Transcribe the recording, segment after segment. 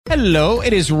Hello,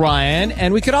 it is Ryan,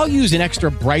 and we could all use an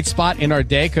extra bright spot in our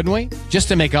day, couldn't we? Just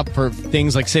to make up for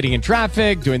things like sitting in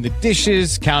traffic, doing the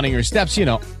dishes, counting your steps,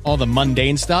 all the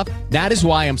mundane stuff. That is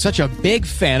why I'm such a big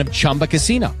fan of Chumba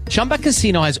Casino. Chumba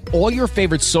Casino has all your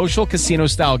favorite social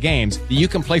casino-style games that you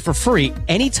can play for free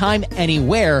anytime,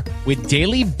 anywhere with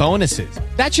daily bonuses.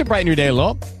 That should brighten your day a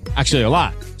little. Actually, a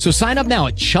lot. So sign up now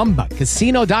at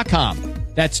ChumbaCasino.com.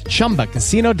 That's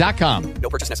ChumbaCasino.com. No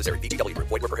purchase necessary. VGW Group.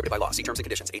 Void where prohibited by law. See terms and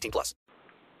conditions. 18+.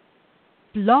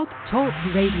 Blog Talk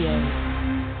Radio.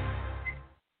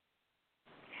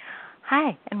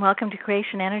 Hi, and welcome to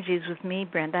Creation Energies with me,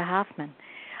 Brenda Hoffman.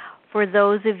 For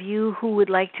those of you who would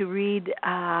like to read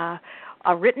a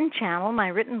written channel, my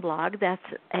written blog, that's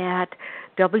at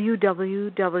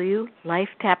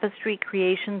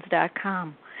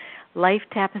www.lifetapestrycreations.com.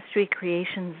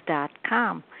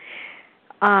 Lifetapestrycreations.com.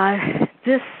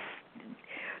 This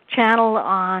channel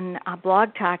on Blog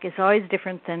Talk is always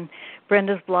different than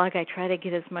Brenda's blog. I try to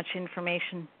get as much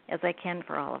information as I can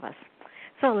for all of us.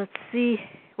 So let's see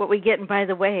what we get. And by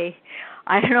the way,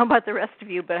 I don't know about the rest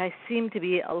of you, but I seem to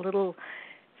be a little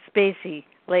spacey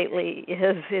lately.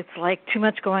 It's like too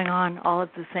much going on all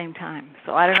at the same time.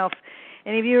 So I don't know if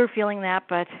any of you are feeling that,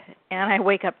 and I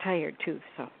wake up tired too.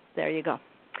 So there you go.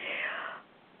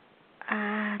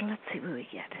 Let's see what we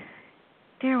get.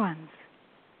 Dear ones,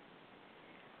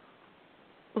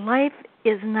 life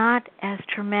is not as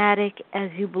traumatic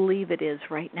as you believe it is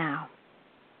right now.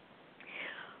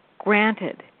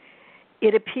 Granted,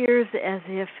 it appears as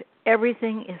if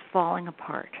everything is falling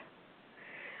apart.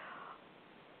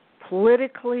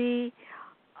 Politically,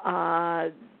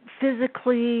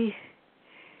 physically,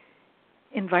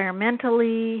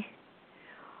 environmentally,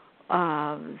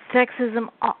 sexism,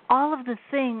 all of the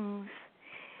things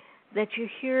that you're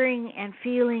hearing and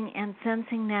feeling and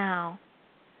sensing now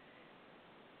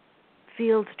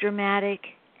feels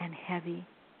dramatic and heavy.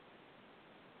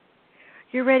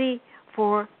 You're ready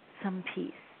for some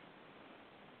peace.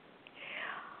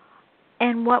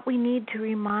 And what we need to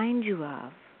remind you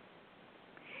of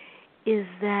is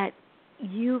that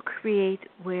you create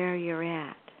where you're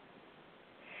at.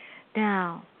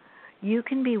 Now, you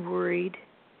can be worried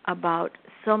about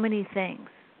so many things.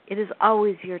 It is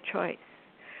always your choice.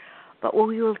 But what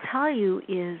we will tell you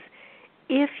is,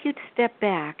 if you'd step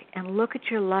back and look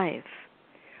at your life,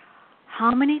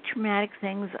 how many traumatic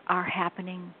things are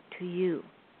happening to you?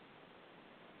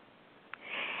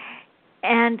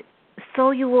 And so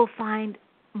you will find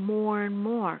more and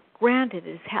more. Granted,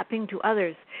 it's happening to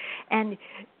others. And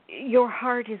your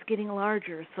heart is getting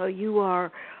larger, so you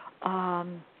are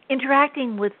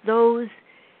interacting with those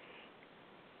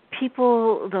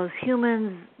people, those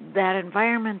humans, that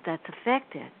environment that's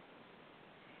affected.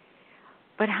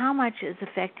 But how much is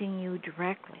affecting you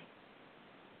directly?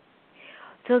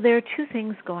 So there are two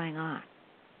things going on.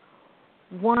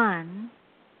 One,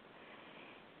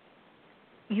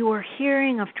 you are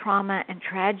hearing of trauma and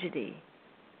tragedy,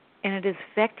 and it is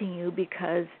affecting you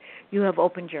because you have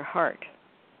opened your heart.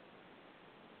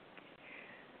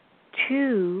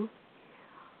 Two,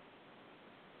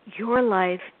 your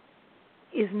life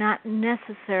is not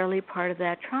necessarily part of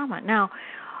that trauma. Now,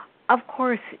 of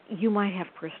course, you might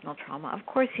have personal trauma. Of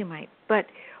course you might. But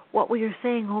what we are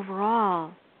saying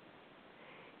overall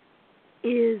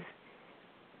is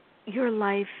your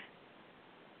life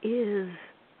is,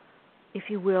 if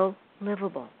you will,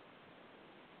 livable.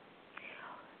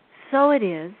 So it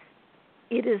is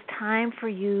time for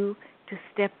you to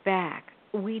step back.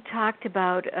 We talked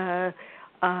about a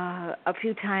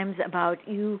few times about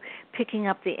you picking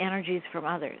up the energies from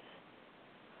others.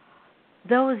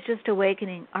 Those just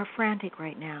awakening are frantic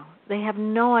right now. They have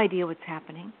no idea what's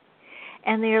happening,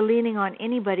 and they are leaning on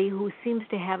anybody who seems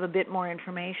to have a bit more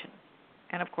information.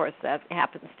 And, of course, that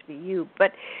happens to be you.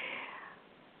 But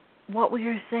what we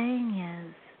are saying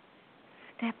is,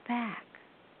 step back.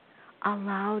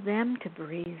 Allow them to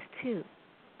breathe, too.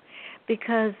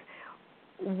 Because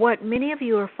what many of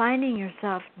you are finding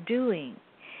yourself doing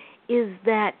is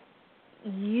that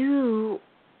you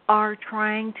are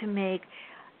trying to make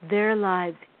their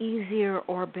lives easier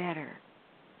or better,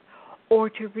 or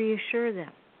to reassure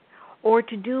them, or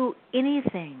to do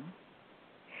anything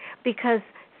because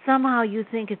somehow you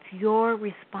think it's your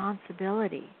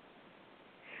responsibility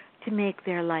to make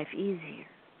their life easier.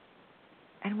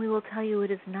 And we will tell you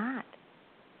it is not.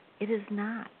 It is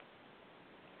not.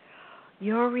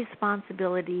 Your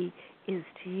responsibility is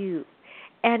to you.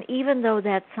 And even though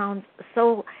that sounds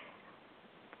so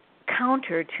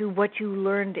counter to what you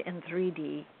learned in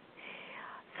 3D,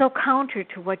 so counter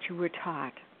to what you were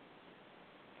taught,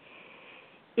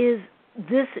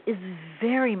 this is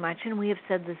very much, and we have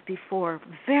said this before,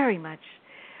 very much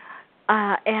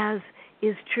as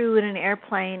is true in an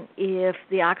airplane, if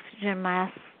the oxygen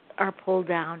masks are pulled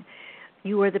down,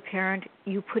 you are the parent,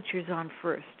 you put yours on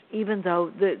first, even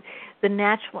though the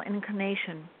natural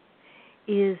inclination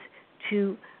is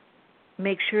to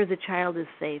make sure the child is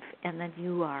safe, and then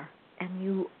you are. And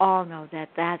you all know that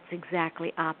that's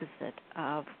exactly opposite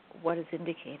of what is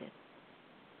indicated.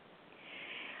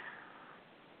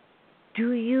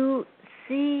 Do you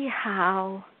see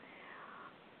how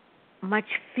much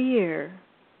fear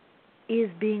is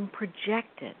being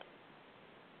projected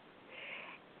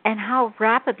and how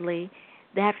rapidly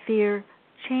that fear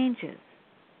changes?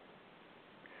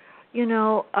 You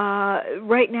know,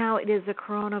 right now it is a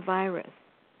coronavirus.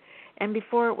 And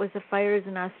before it was the fires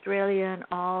in Australia and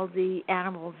all the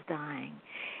animals dying.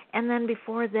 And then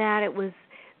before that it was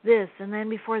this. And then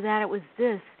before that it was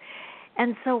this.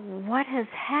 And so what has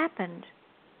happened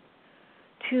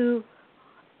to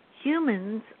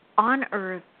humans on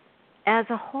Earth as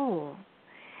a whole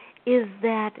is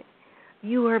that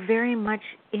you are very much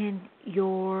in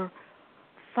your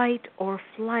fight or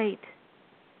flight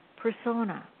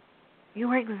persona. You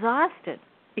are exhausted.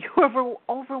 You are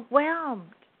overwhelmed.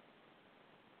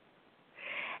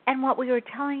 And what we are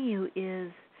telling you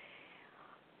is,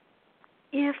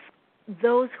 if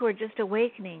those who are just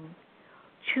awakening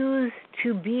choose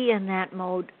to be in that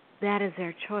mode, that is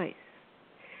their choice.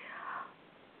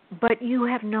 But you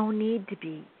have no need to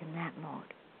be in that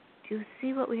mode. Do you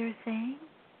see what we are saying?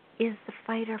 Is the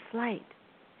fight or flight.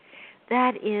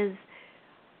 That is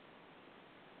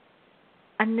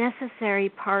a necessary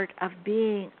part of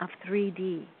being of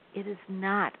 3D. It is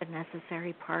not a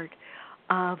necessary part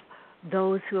of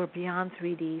those who are beyond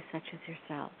 3D, such as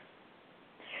yourselves.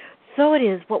 So it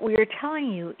is, what we are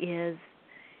telling you is,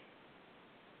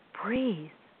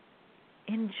 breathe,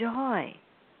 enjoy,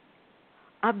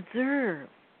 observe,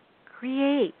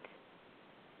 create,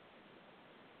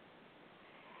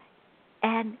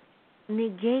 and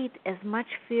negate as much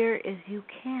fear as you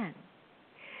can.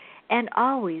 And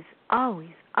always, always,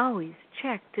 always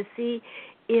check to see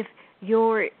if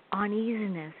your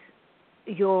uneasiness,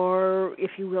 your,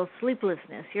 if you will,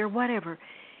 sleeplessness, your whatever,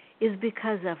 is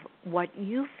because of what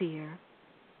you fear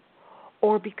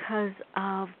or because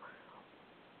of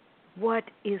what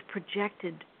is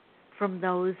projected from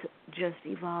those just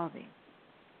evolving.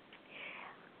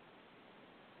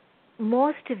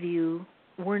 Most of you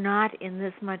were not in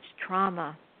this much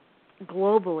trauma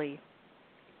globally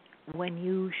when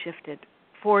you shifted,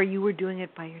 for you were doing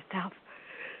it by yourself.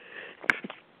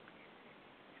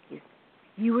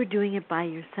 You were doing it by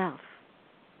yourself.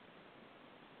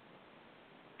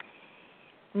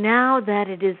 Now that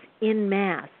it is in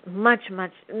mass,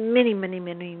 many, many,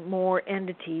 many more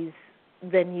entities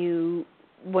than you,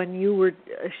 when you were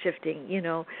shifting, you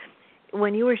know,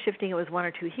 when you were shifting it was one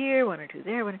or two here, one or two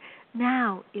there.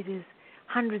 Now it is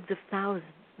hundreds of thousands,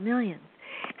 millions.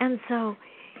 And so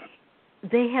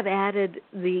they have added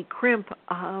the crimp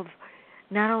of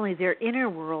not only their inner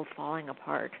world falling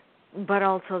apart, but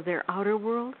also their outer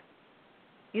world,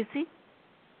 you see?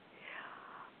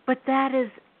 But that is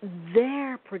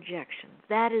their projection.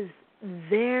 That is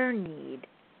their need,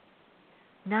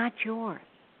 not yours.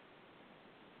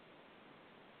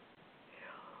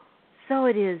 So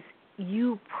it is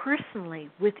you personally,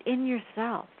 within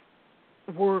yourself,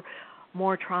 were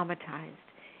more traumatized.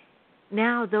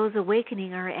 Now those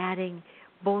awakening are adding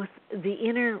both the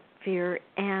inner fear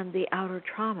and the outer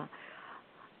trauma.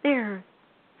 They're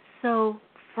so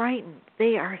frightened.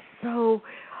 They are so,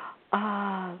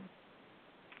 as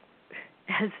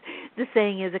the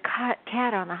saying is, a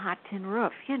cat on a hot tin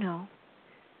roof, you know.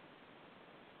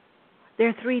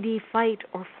 Their 3D fight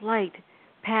or flight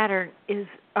pattern is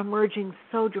emerging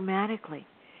so dramatically.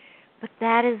 But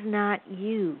that is not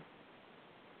you.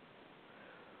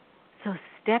 So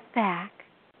step back,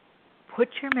 put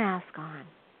your mask on,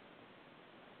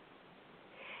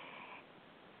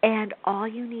 and all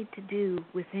you need to do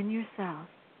within yourself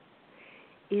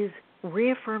is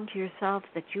reaffirm to yourself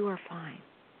that you are fine.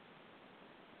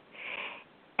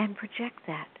 And project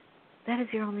that. That is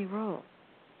your only role.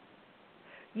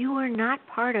 You are not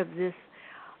part of this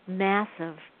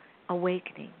massive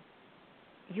awakening.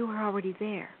 You are already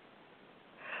there.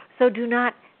 So do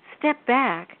not step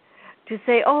back to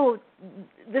say, oh,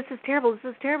 this is terrible, this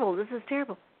is terrible, this is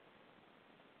terrible.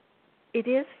 It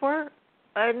is for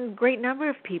a great number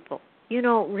of people. You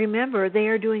know, remember, they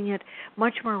are doing it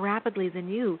much more rapidly than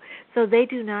you, so they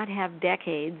do not have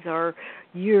decades or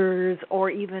years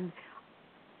or even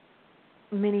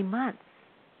many months.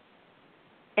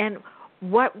 And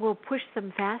what will push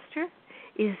them faster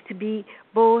is to be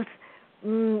both,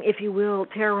 if you will,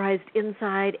 terrorized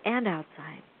inside and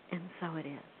outside. And so it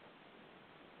is.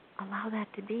 allow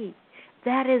that to be.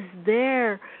 That is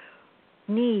their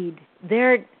need,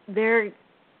 their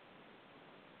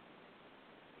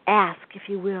ask, if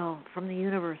you will, from the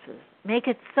universes. Make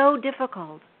it so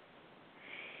difficult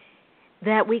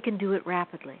that we can do it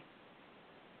rapidly.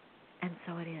 And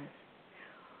so it is.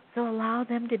 So allow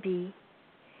them to be,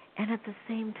 and at the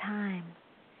same time,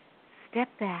 step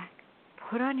back,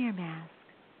 put on your mask,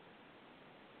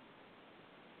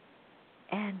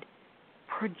 and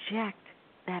project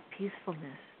that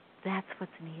peacefulness. That's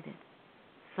what's needed.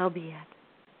 So be it.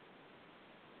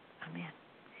 Amen.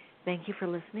 Thank you for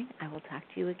listening. I will talk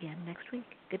to you again next week.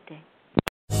 Good day.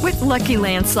 With Lucky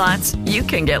Land Slots, you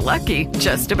can get lucky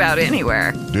just about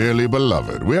anywhere. Dearly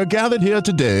beloved, we are gathered here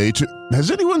today to...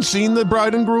 Has anyone seen the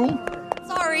bride and groom?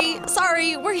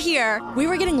 Sorry, we're here. We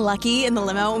were getting lucky in the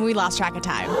limo and we lost track of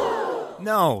time.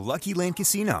 No, Lucky Land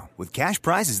Casino, with cash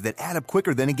prizes that add up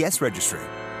quicker than a guest registry.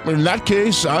 In that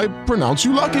case, I pronounce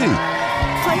you lucky.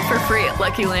 Play for free at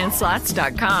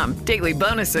LuckyLandSlots.com. Daily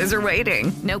bonuses are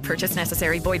waiting. No purchase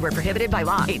necessary. Void where prohibited by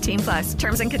law. 18+.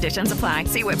 Terms and conditions apply.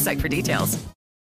 See website for details.